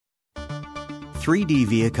3D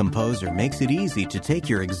Via Composer makes it easy to take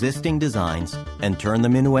your existing designs and turn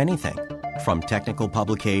them into anything, from technical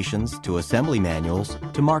publications to assembly manuals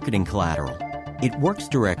to marketing collateral. It works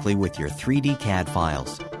directly with your 3D CAD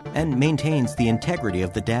files and maintains the integrity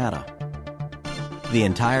of the data. The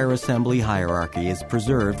entire assembly hierarchy is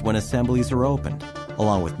preserved when assemblies are opened,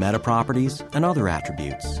 along with meta properties and other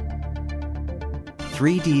attributes.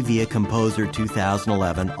 3D Via Composer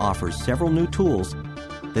 2011 offers several new tools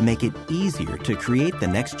that make it easier to create the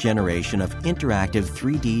next generation of interactive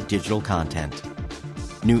 3D digital content.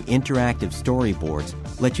 New interactive storyboards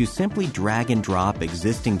let you simply drag and drop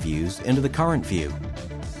existing views into the current view.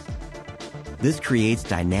 This creates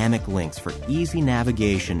dynamic links for easy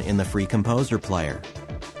navigation in the free Composer player.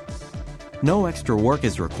 No extra work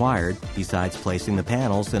is required besides placing the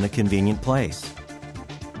panels in a convenient place.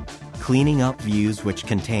 Cleaning up views which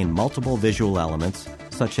contain multiple visual elements,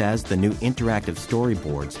 such as the new interactive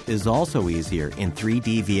storyboards, is also easier in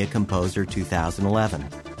 3D Via Composer 2011.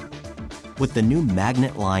 With the new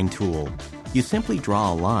Magnet Line tool, you simply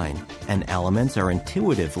draw a line and elements are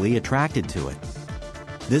intuitively attracted to it.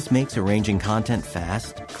 This makes arranging content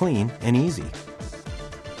fast, clean, and easy.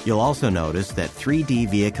 You'll also notice that 3D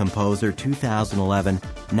Via Composer 2011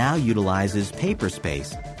 now utilizes paper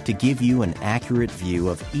space to give you an accurate view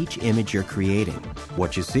of each image you're creating.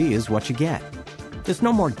 What you see is what you get. There's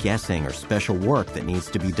no more guessing or special work that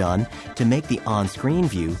needs to be done to make the on-screen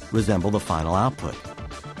view resemble the final output.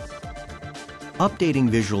 Updating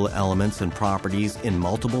visual elements and properties in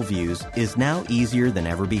multiple views is now easier than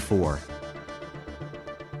ever before.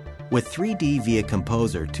 With 3D Via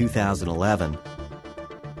Composer 2011,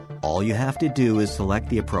 all you have to do is select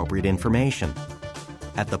the appropriate information.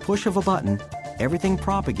 At the push of a button, everything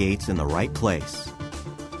propagates in the right place.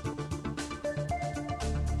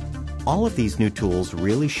 All of these new tools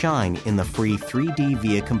really shine in the free 3D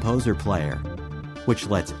Via Composer player, which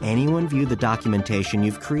lets anyone view the documentation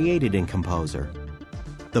you've created in Composer.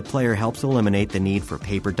 The player helps eliminate the need for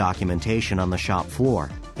paper documentation on the shop floor,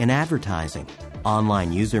 in advertising,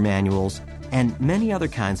 online user manuals, and many other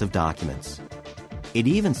kinds of documents. It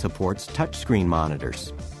even supports touchscreen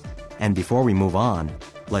monitors. And before we move on,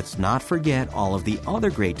 let's not forget all of the other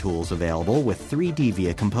great tools available with 3D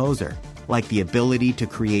Via Composer, like the ability to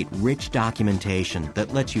create rich documentation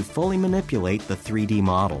that lets you fully manipulate the 3D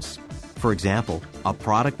models. For example, a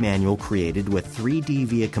product manual created with 3D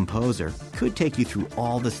Via Composer could take you through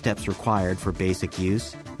all the steps required for basic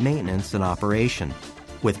use, maintenance, and operation.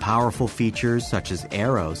 With powerful features such as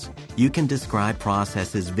arrows, you can describe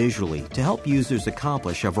processes visually to help users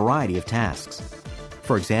accomplish a variety of tasks.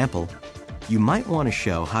 For example, you might want to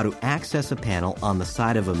show how to access a panel on the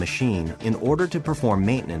side of a machine in order to perform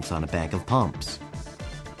maintenance on a bank of pumps.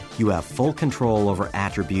 You have full control over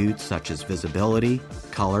attributes such as visibility,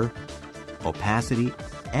 color, opacity,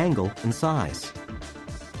 angle, and size.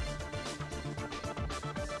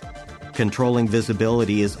 Controlling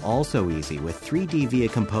visibility is also easy with 3D Via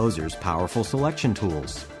Composer's powerful selection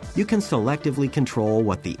tools. You can selectively control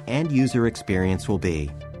what the end user experience will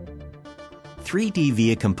be. 3D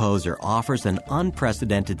Via Composer offers an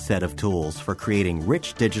unprecedented set of tools for creating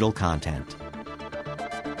rich digital content.